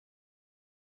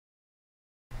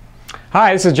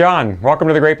Hi, this is John. Welcome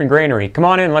to the Grape and Granary. Come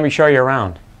on in, let me show you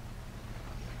around.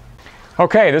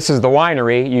 Okay, this is the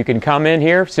winery. You can come in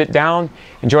here, sit down,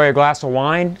 enjoy a glass of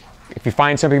wine. If you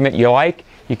find something that you like,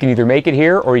 you can either make it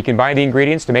here or you can buy the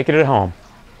ingredients to make it at home.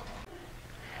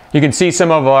 You can see some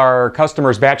of our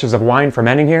customers' batches of wine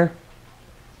fermenting here.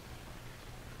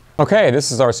 Okay,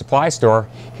 this is our supply store.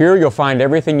 Here you'll find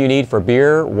everything you need for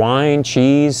beer, wine,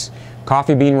 cheese,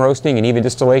 coffee bean roasting, and even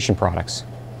distillation products.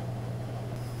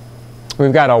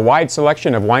 We've got a wide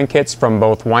selection of wine kits from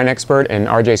both Wine Expert and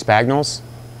RJ Spagnol's.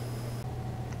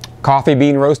 Coffee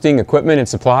bean roasting equipment and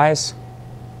supplies.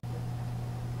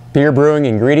 Beer brewing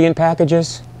ingredient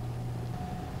packages.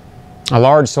 A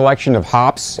large selection of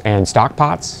hops and stock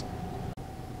pots.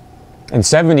 And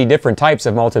 70 different types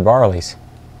of malted barleys.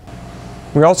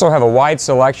 We also have a wide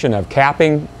selection of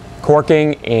capping,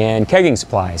 corking, and kegging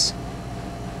supplies.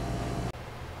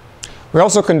 We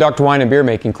also conduct wine and beer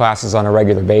making classes on a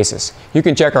regular basis. You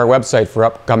can check our website for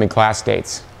upcoming class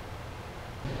dates.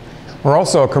 We're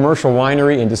also a commercial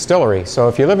winery and distillery, so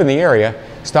if you live in the area,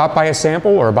 stop by a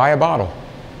sample or buy a bottle.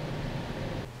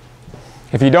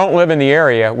 If you don't live in the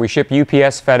area, we ship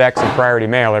UPS, FedEx, and Priority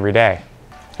Mail every day.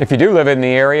 If you do live in the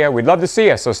area, we'd love to see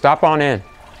you, so stop on in.